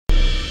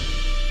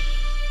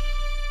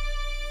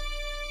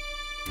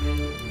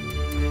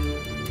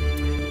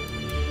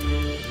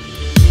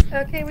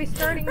Okay, we're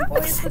starting,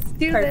 boys. Let's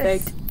do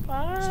this.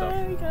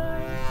 Bye,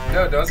 guys.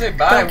 No, don't say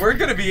bye. We're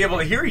gonna be able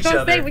to hear each other.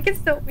 Don't say. We can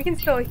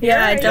still hear.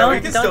 Yeah, right?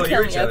 don't still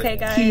hear kill each me, other. okay,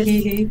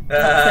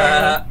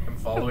 guys? I'm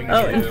following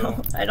Oh you.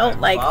 no, I don't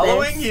like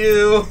Following this.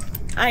 you.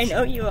 I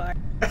know you are.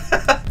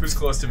 Who's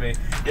close to me?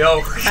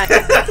 Yo.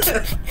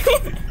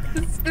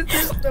 This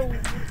is so.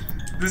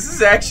 This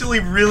is actually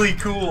really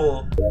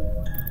cool.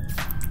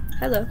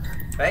 Hello.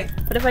 Hey.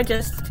 What if I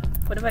just?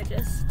 What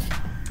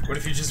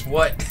if you just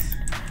what?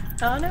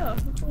 Oh no.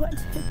 What?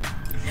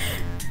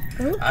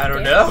 Ooh, I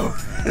don't know.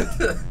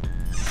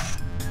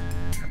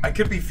 I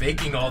could be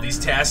faking all these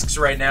tasks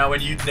right now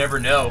and you'd never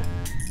know.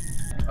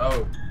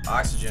 Oh,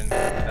 oxygen.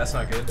 That's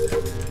not good.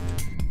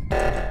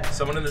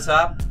 Someone in the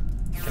top?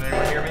 Can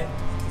anyone hear me?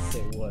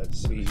 Say what,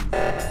 please?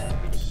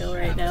 Kill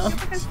right now.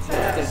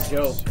 It's a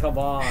joke, come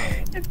on.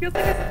 It feels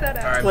like a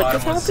setup. Alright, What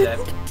bottom one's just set.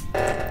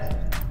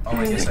 happened? Oh,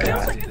 I guess I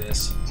have to do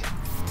this.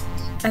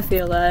 I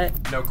feel that.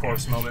 No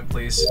corpse moment,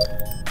 please.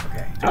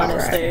 Okay.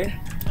 Honestly.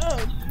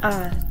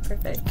 Ah,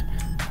 perfect.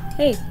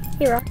 Hey,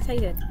 Rox, how you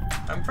doing?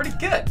 I'm pretty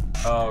good.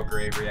 Oh,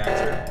 great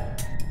reactor.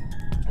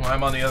 Well,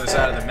 I'm on the other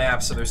side of the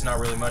map, so there's not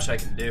really much I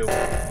can do.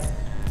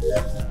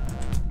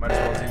 Might as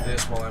well do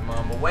this while I'm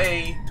on my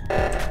way.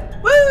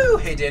 Woo!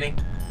 Hey, Danny.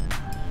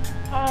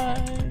 Hi.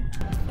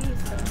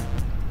 Please don't.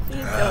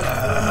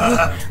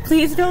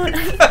 Please don't.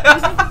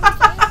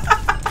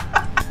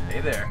 Hey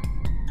there.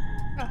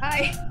 Oh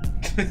hi.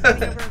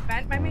 Standing over a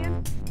vent, my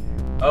man.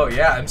 Oh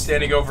yeah, I'm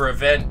standing over a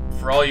vent.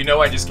 For all you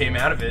know, I just came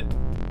out of it.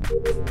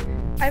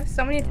 I have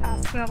so many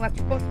tasks and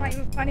electrical. It's not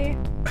even funny.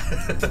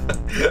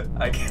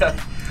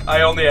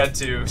 I only had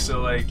 2,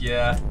 so like,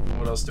 yeah.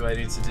 What else do I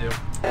need to do?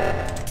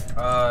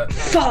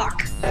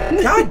 Fuck!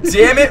 God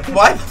damn it!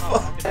 Why the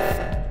fuck?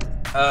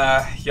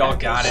 Y'all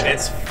got it.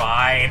 It's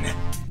fine.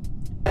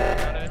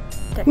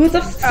 Who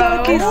the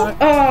fuck is?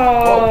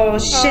 Oh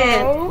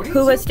shit! Oh.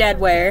 Who was dead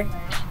where?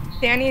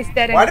 Danny's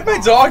dead. Why did my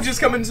dog just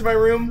come into my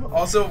room?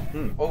 Also,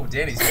 oh,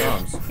 Danny's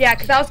gone. Yeah,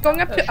 because I was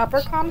going up to upper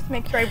comms to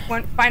make sure I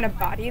wouldn't find a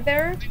body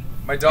there.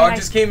 My dog And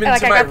just came into I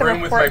my got the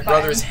room with my report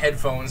brother's button.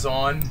 headphones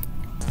on.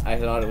 I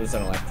thought it was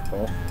an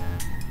electrical.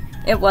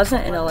 It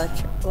wasn't an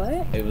electric.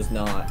 What? It was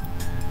not.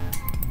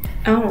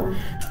 Oh.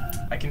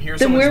 I can hear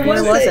Then someone's where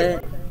was music. Where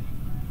was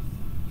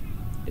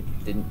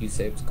it? Didn't you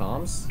say it was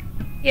comms?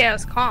 Yeah, it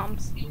was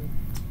comms.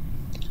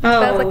 Oh.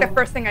 That was like the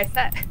first thing I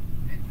said.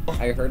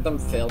 I heard them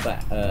fail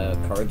that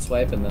card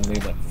swipe and then we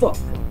went, fuck!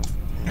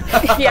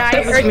 Yeah, I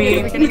That was heard me.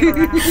 you getting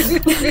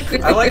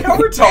around. I like how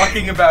we're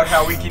talking about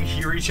how we can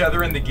hear each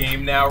other in the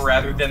game now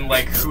rather than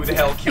like who the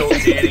hell killed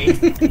Danny.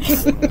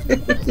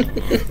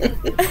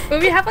 But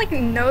we have like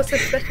no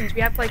suspicions.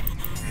 We have like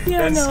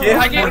Yeah, That's no. scary.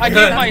 I We're gave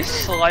good. my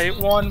slight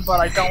one, but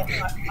I don't.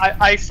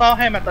 I saw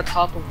him at the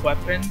top of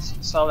weapons,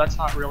 so that's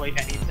not really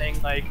anything.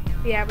 Like,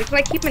 yeah, we can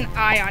like keep an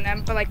eye on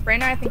him. But like right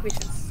now, I think we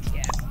should.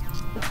 Yeah.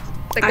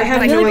 Like, I there's, have I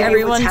like, feel no like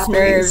idea what's everyone's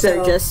happening, nerves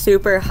so- are just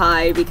super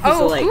high because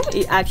Oh, of like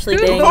who- actually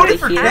who being Who able voted to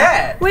for hear.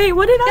 Cat? Wait,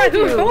 what did I Yeah,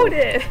 do? who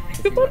voted?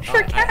 Who voted for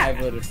I cat?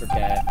 voted for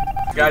cat.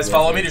 Guys,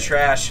 follow me to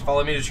trash.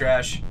 Follow me to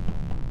trash.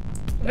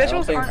 I don't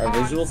Visuals think, aren't are on.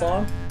 visuals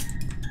on?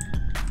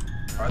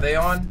 Are they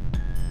on?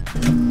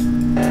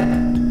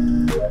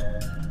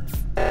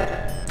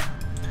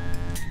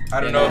 I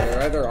don't know.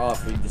 They're either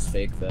off or you just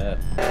fake that.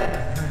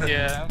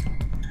 yeah.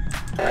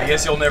 I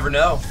guess you'll never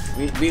know.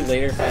 We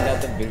later find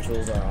out that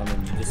visuals are on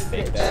and you just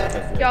fake that.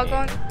 because Y'all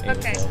you're going? a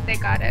Okay, gamer. they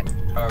got it.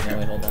 Anyway,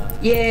 Okay. hold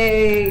on.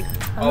 Yay!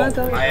 Oh,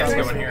 go I have to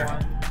with go in here.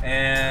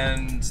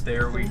 And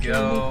there we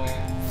go.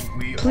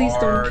 We Please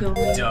don't are kill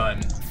me.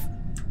 done.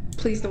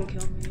 Please don't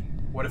kill me.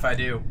 What if I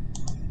do?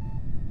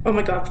 Oh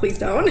my god, please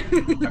don't.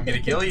 I'm gonna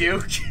kill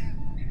you.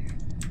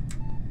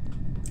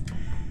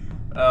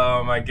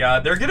 Oh my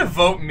god, they're gonna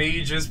vote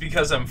me just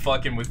because I'm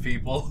fucking with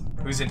people.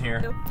 Who's in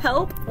here?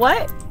 Help?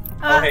 What?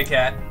 Oh, hey,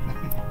 Cat.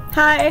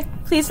 Hi.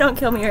 Please don't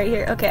kill me right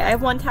here. Okay, I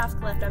have one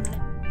task left. I'm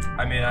gonna.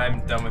 I mean,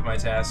 I'm done with my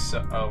tasks,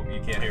 so... Oh, you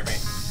can't hear me.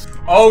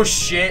 Oh,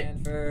 shit!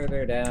 And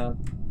further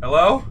down.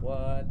 Hello?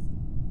 What?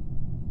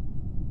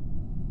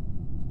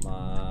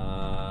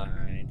 My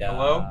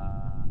Hello?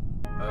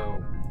 Oh.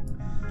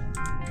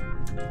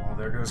 Well,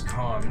 there goes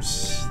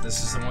comms.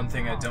 This is the one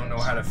thing I don't know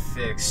how to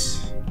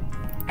fix.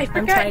 I I'm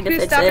forget trying to who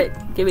fix it.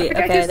 Give me. I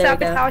forget Okay, who there we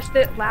go. sabotaged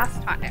it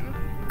last time.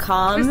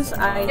 Comms.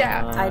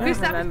 Yeah. I Who's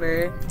don't that?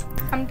 remember.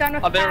 I'm done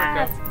with Oh, there we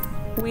that.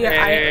 go. We are.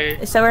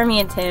 Hey. So are me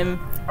and Tim.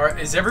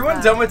 Is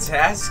everyone done with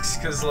tasks?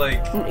 Cause,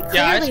 like...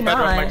 Yeah, I Clearly sped up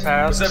my not.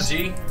 tasks. What's up,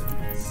 G?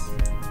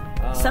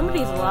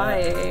 Somebody's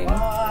lying.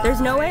 There's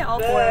no way all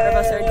 4 of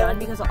us are done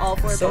because all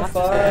 4 So boxes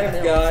far, are in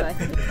the middle. God. So I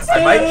think it's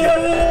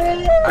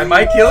I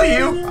might kill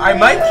you. I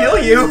might kill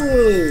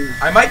you.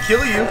 I might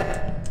kill you.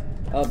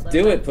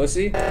 Do it,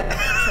 pussy. kill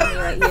me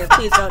right here.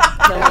 Please don't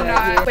kill me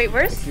right here. Wait,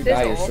 where's If you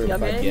die, you're Sizzle?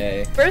 certified good?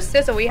 gay. Where's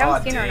Sizzle? We haven't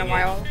Aw, seen her in a dang it.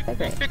 while.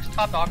 Okay. Fix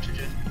top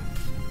oxygen.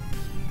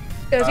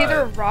 It was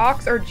either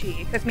Rox or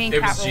G, because me and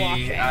It Kat was were G.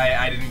 watching.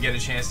 I didn't get a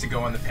chance to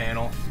go on the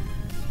panel.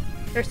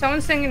 There's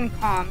someone singing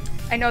comms.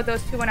 I know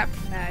those 2 went up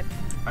to med.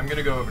 I'm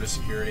gonna go over to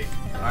security.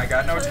 I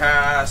got no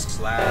tasks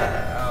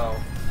left. Oh.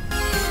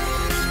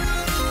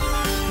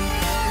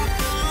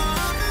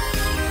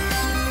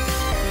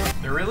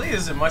 There really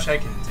isn't much I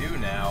can do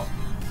now.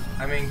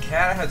 I mean,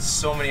 Kat had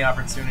so many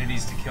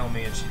opportunities to kill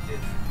me and she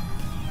didn't.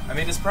 I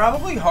mean, it's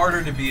probably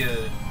harder to be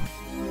a...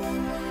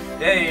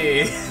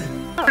 Hey!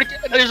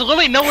 There's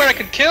literally nowhere I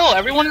could kill.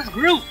 Everyone is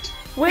grouped.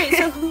 Wait,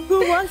 so who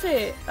was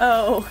it?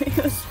 Oh, it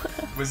was...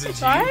 Was it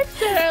So I you?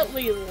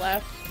 accidentally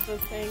left the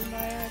thing by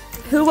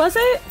accident. Who was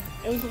it?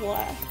 It was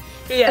left.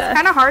 Yeah. It's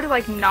kind of hard to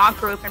like not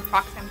group in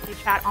proximity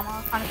chat,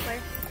 almost honestly.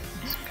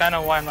 That's kind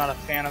of why I'm not a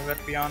fan of it,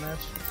 to be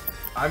honest.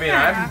 I mean,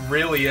 Yeah. I'm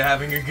really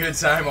having a good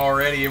time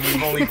already, and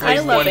we've only played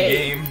love one it.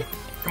 game.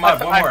 Come on,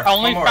 one more. I've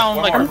only one more, found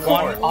one like more,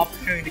 one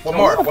opportunity to one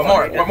kill more, someone.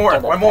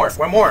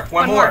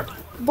 one more.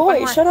 Boy,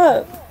 more. shut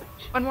up.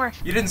 One more.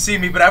 You didn't see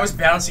me, but I was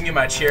bouncing in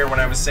my chair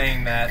when I was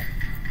saying that.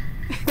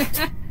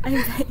 I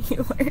bet you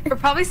were. We're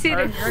probably seeing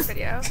it in your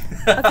video.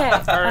 Okay,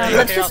 Alright,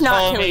 let's okay, just follow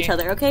not kill me. each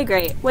other. Okay,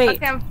 great.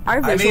 Wait, Okay, our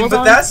I visuals mean, but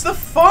on? that's the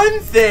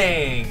fun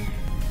thing!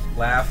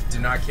 Laugh, do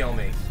not kill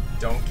me.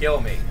 Don't kill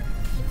me.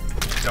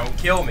 Don't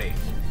kill me.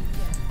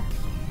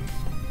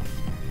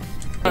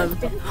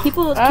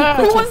 People keep Who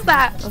clicking. was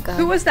that? Oh, God.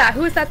 Who was that?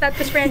 Who was that that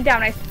just ran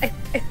down? I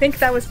think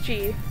that was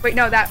G. Wait,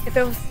 no, that if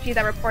it was G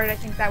that reported, I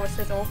think that was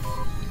Sizzle.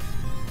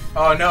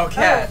 Oh no,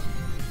 Cat.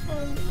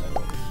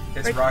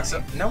 It's Right.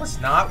 Roxalt. No,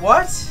 it's not.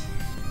 What?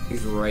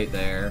 He's right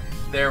there.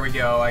 There we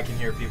go. I can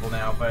hear people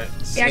now, but...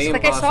 Yeah, Same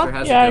like I saw- imposter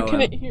has Yeah, I to go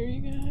couldn't in. hear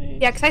you guys.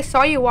 Yeah, because I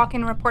saw you walk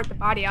in and report the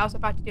body. I was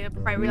about to do it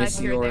before I realized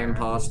Miss you were your there.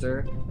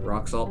 imposter,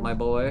 Roxalt, my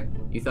boy.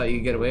 You thought you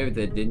could get away with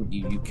it, didn't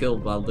you? You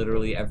killed while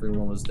literally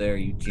everyone was there,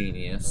 you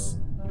genius.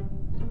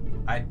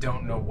 I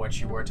don't know what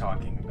you were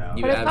talking about.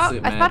 You But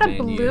absolute I thought a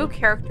madman, blue you.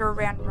 character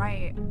ran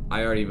right.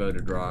 I already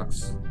voted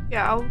Rox.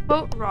 Yeah, I'll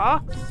vote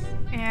Rox,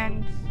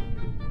 and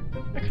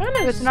I kind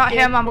if of. it's not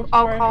him, I'll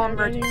call heard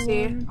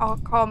emergency. anyone. I'll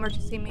call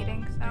emergency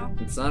meeting. So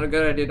It's not a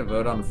good idea to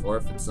vote on 4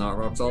 if it's not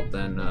Roxalt,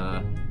 then,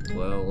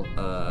 well,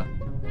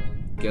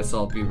 guess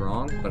I'll be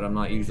wrong, but I'm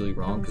not usually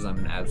wrong because I'm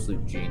an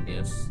absolute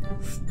genius.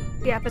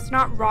 yeah, if it's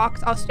not Rox,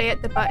 I'll stay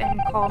at the button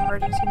and call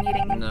emergency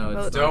meeting and No,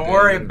 it's vote. Don't Okay,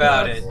 worry good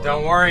about enough. it.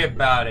 Don't worry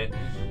about it.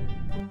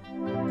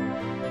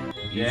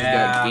 You just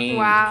Yeah. got gamed,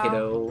 Wow.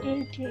 kiddo.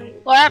 Okay.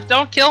 Laugh,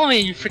 don't kill me.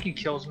 You freaking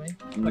kills me.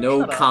 No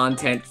shut up.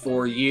 content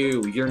for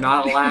you. You're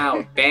not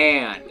allowed.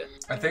 Banned.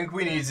 I think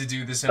we need to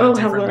do this in Oh, a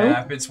different hello?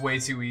 map. It's way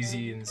too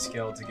easy in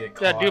Skeld to get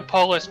Yeah, caught. do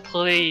Polis,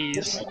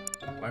 please.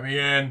 Let me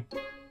in.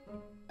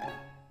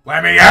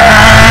 Let me in!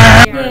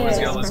 Alright, let's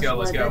go, let's go,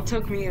 let's go. It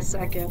took me a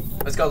second.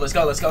 Let's go, let's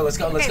go, let's go, let's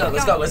go, let's go, Okay,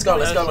 let's go, let's go,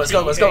 let's go, let's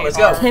go, let's go, let's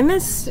go. Tim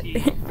is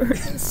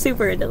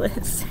super into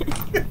this.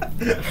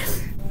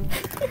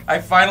 I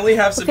finally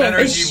have some Okay.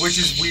 energy, which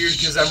is weird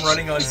because I'm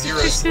running on 0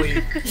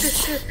 sleep.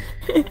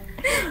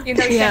 You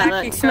know, Yeah, you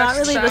that's can't not be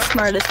really the trusted.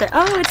 smartest thing.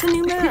 Oh, it's a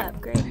new map.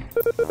 Great.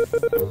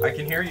 I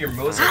can hear your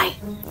music. Hi.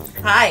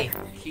 Hi.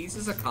 Keys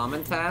is a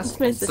common task. It's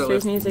my so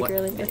sister's if music, what-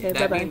 really. Okay,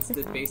 that bye-bye. means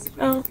that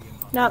basically. Oh,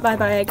 not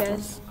bye-bye, I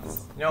guess.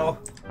 No.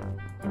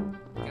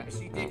 Yeah,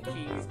 she did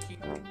keys.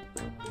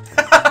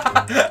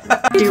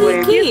 Do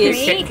it.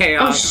 Keys.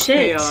 Chaos. Oh,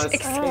 shit. Chaos.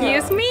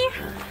 Excuse me?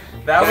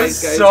 That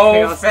was Guys, so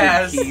Chaos did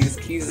fast. Keys.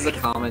 Keys is a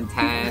common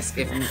task.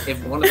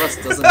 If one of us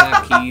doesn't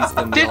have keys, then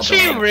we all Did don't she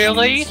have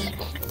really?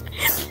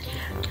 keys.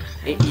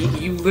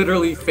 You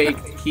literally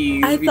faked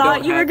keys. I We thought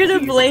don't you were have gonna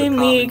keys as a blame me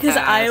common because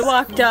I task.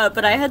 walked up,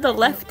 but I had the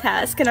left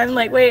task, and I'm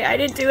like, wait, I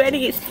didn't do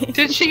anything.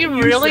 Did she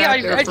You really?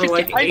 sat there for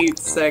like 8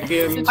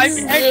 seconds. I've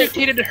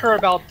educated her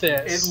about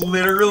It this.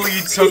 literally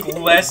took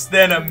less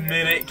than a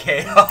minute,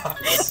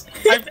 Chaos.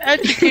 I've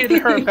educated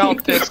her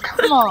about this.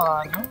 Come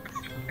on.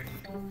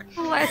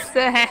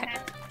 Listen.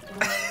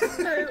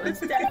 It was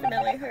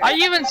definitely her. I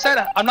even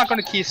said I'm not going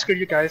to key. Screw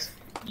you guys.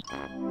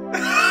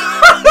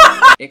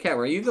 Hey, Kat,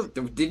 were you the?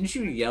 Didn't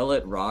you yell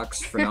at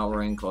Rox for not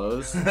wearing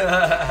clothes? Oh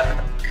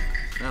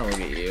Now look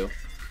at you.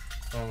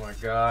 my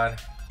god.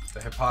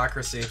 The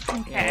hypocrisy.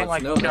 Okay. Oh my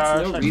That's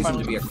gosh, no I reason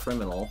finally- to be a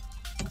criminal.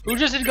 Who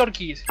just didn't go to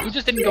keys? Who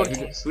just didn't go to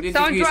keys? Who did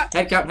Someone you use? dro-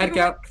 Head count, head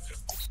count.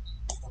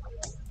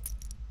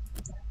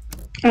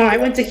 Oh, I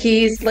went to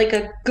keys like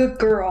a good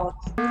girl.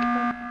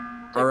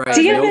 Alright,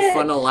 Damn no it.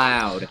 fun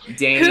allowed.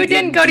 Danny Who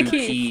didn't go to do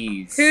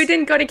keys? Who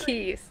didn't go to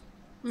keys?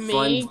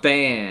 Fun's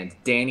banned.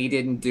 Danny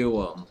didn't do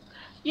them.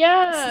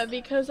 Yeah,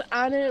 because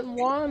I didn't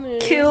want to.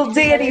 Kill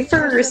Danny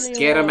first.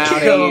 Get him out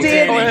Kill of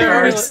here. Danny Wait, wait,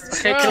 wait.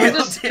 first.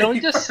 Okay, can we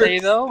just say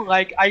though,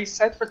 like I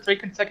said for 3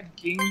 consecutive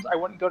games, I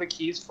wouldn't go to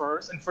keys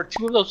first, and for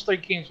 2 of those 3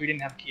 games, we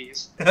didn't have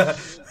keys. Well,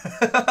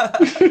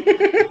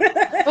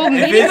 If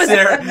meeting it's was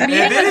there- meeting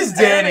if it was is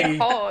barely Danny-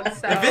 called,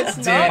 so if it's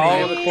not Danny-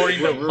 All me. according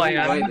to We're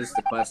plan. right is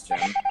the question.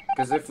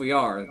 Because if we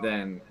are,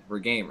 then we're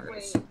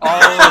gamers. All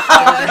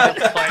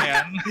according to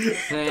plan.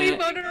 We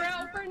voted her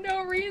out for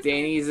no reason.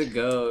 Danny's a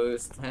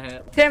ghost.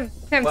 Tim,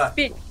 What?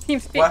 speak. Team,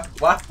 speak.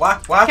 What?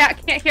 What?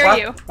 Can't hear what?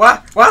 you.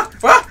 What?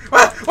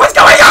 What's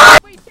going on?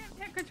 Wait,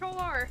 Tim, control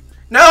R.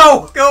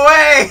 No! Go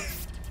away!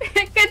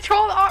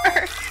 Control R.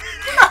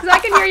 Because I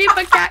can hear you,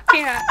 but Cat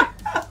can't.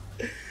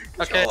 Okay.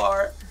 Control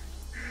R.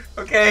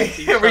 Okay,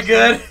 are we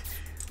good?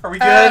 Are we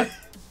good?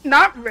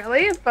 Not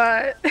really,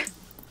 but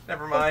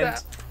Never mind.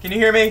 what's Can you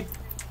hear me?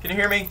 Can you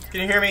hear me?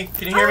 Can you hear me?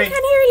 Can you hear me? I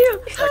can hear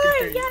you. I can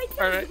hear you.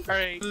 Yeah, Alright,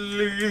 alright.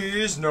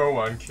 Please, no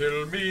one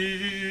kill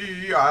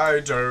me. I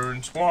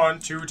don't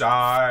want to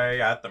die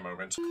at the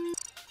moment.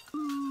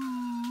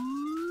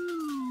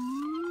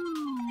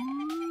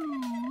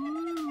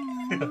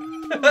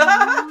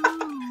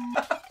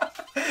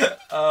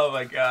 Oh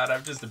my god,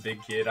 I'm just a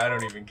big kid. I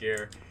don't even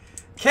care.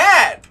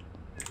 Cat!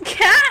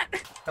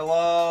 Cat!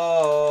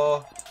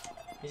 Hello?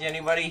 Is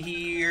anybody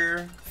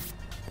here?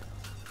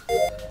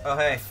 Oh,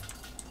 hey.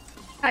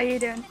 How you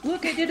doing?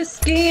 Look, I did a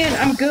scan.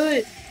 I'm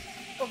good.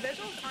 Well,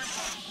 visuals aren't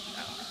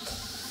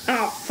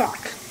Oh,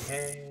 fuck.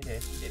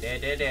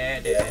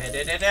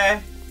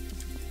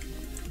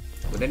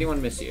 Would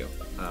anyone miss you?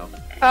 Oh.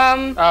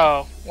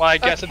 Oh, well, I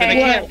guess then it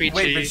Okay. can't be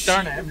Wait, G.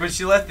 Darn it. but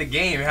she left the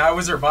game. How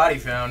was her body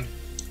found?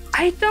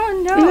 I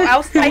don't know.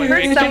 I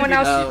heard someone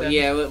else. Oh,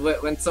 yeah,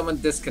 when someone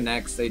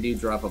disconnects, they do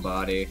drop a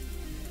body.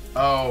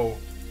 Oh.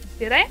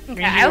 Did I? I mean,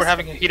 Okay, you were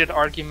having a heated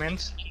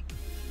argument.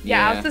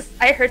 Yeah,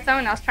 I heard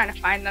someone else trying to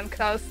find them because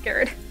I was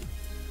scared.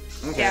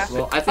 Okay, Yeah.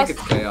 well, I think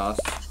it's chaos.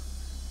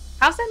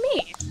 How's that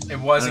me? It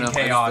wasn't I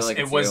don't know, I just chaos. feel like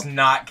It it's was you.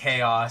 not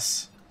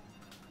chaos.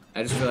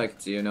 I just feel like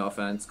it's you, no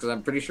offense, because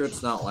I'm pretty sure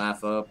it's not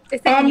laugh up.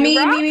 Is it you,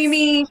 Rox?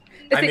 Me. Is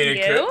I mean, it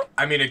you? could.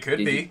 I mean, it could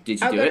Did be. you, did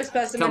you I'll do go to it?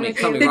 specimen if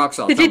Tell me, you-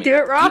 Roxalt. Did tell you me. do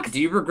it, Rox?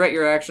 Do you regret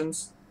your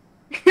actions?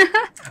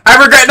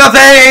 I regret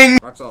nothing.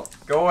 Roxalt.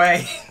 Go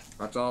away.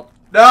 Roxalt.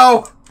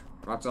 No.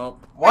 Roxalt.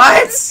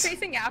 What?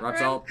 Chasing after him?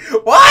 Roxalt.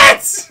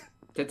 What?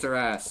 Tits or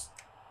ass?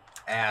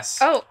 Ass.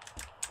 Oh.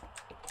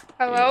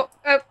 Hello?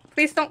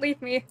 Please don't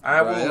leave me.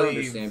 I Bro, I will don't leave.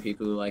 understand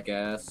people who like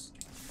ass.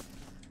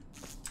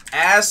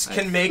 Ass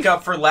can make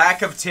up for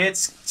lack of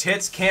tits.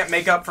 Tits can't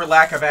make up for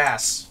lack of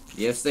ass.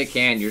 Yes, they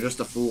can. You're just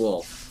a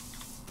fool.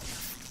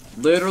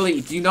 Literally,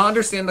 do you not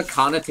understand the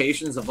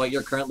connotations of what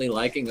you're currently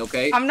liking,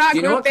 okay? I'm not Do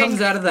you know what grouping.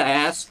 comes out of the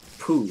ass?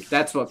 Poo.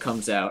 That's what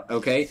comes out,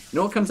 okay? You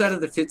know what comes out of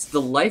the tits? The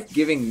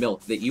life-giving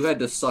milk that you had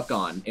to suck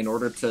on in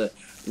order to,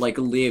 like,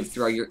 live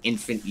throughout your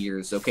infant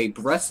years, okay?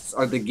 Breasts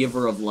are the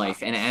giver of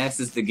life, and ass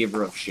is the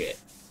giver of shit.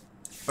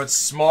 But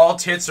small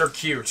tits are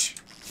cute.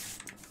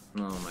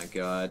 Oh my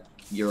god.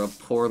 You're a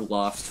poor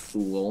lost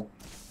fool.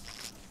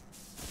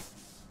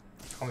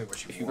 Tell me what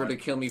If you you were to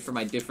want. kill me for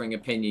my differing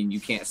opinion, you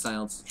can't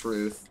silence the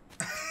truth.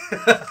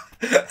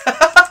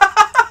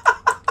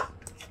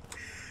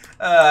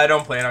 I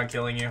don't plan on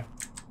killing you.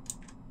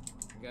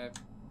 Okay.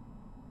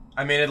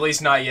 I mean, at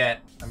least not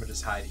yet. I'm gonna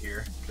just hide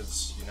here,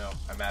 because, you know,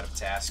 I'm out of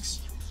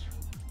tasks.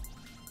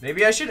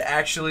 Maybe I should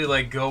actually,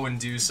 like, go and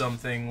do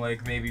something,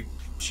 like, maybe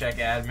check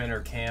admin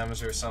or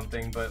cams or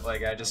something, but,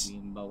 like, I just...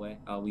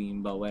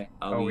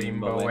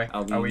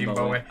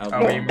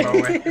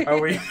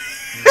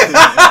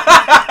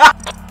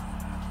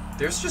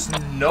 There's just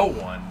no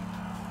one.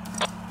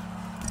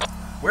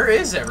 Where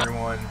is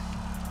everyone?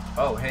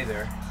 Oh, hey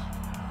there.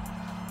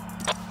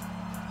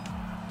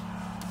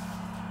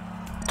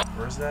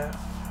 Where's that?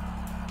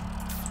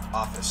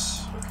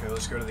 Office. Okay,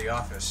 let's go to the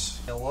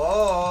office.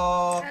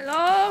 Hello?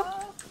 Hello?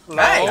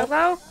 Hey!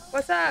 Hello?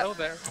 What's Hello up?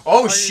 there. Oh,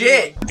 How are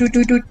shit!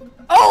 you?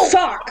 Oh!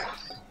 Fuck!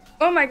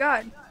 Oh my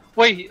god.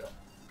 Wait,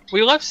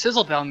 we left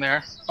Sizzle down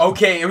there.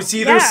 Okay, it was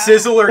either Yeah,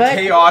 Sizzle or but-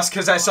 Chaos,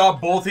 because I saw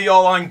both of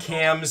y'all on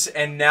cams,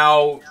 and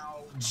now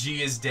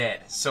G is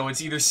dead. So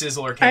it's either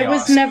Sizzle or Chaos. I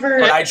was never.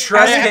 But I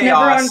trust I was never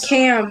on Chaos.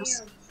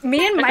 cams.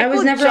 Me and Michael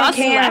was never on just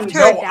cams. left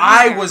her No, down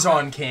I there. was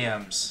on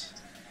cams.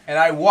 And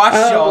I watched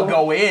y'all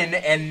go in,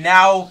 and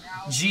now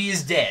G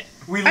is dead.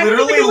 We I don't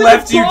literally even know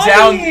left you what the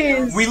down. body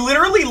is. We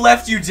literally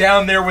left you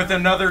down there with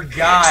another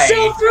guy.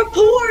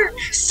 Self-report!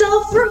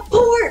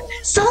 Self-report!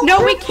 Self-report!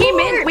 No, we came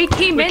in. We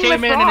came We in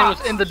came with in Rox. and it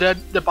was in the dead.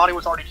 The body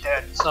was already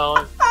dead, so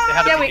it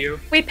had to Yeah, be you.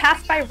 we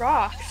passed by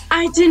Rox.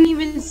 I didn't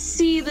even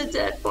see the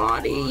dead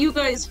body. You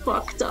guys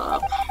fucked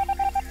up.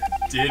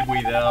 Did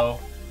we though?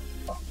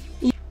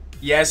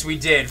 Yes, we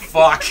did.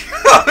 Fuck.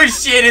 Oh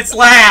shit, it's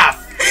Laugh.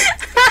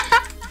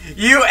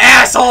 You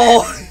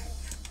asshole.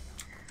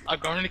 I'm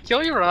going to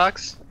kill you,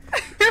 Rox.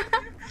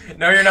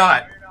 No, you're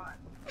not.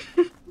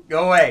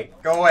 Go away.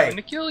 Go I'm away. going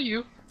to kill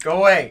you. Go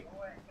away.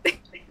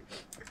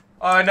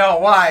 Oh no,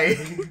 why?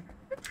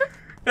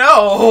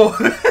 No.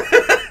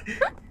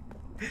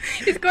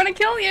 He's gonna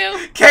kill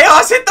you.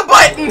 Chaos, hit the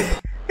button.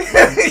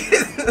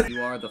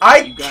 You are the. I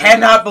you guys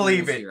cannot are the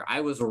believe fools it. here.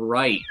 I was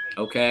right,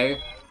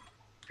 okay?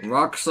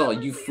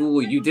 Roxalt, you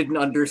fool, you didn't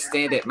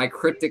understand it. My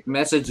cryptic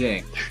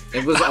messaging.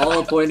 It was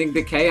all pointing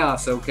to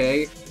chaos,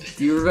 okay?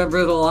 Do you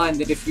remember the line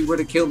that if you were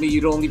to kill me,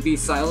 you'd only be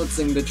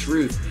silencing the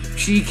truth?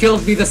 She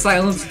killed me to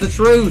silence the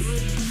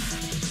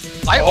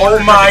truth! I Oh ordered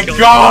her my to kill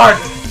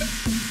god.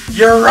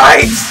 You're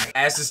right.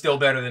 Ass is still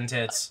better than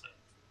tits.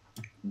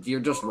 You're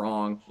just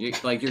wrong. You're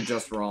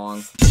just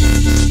wrong.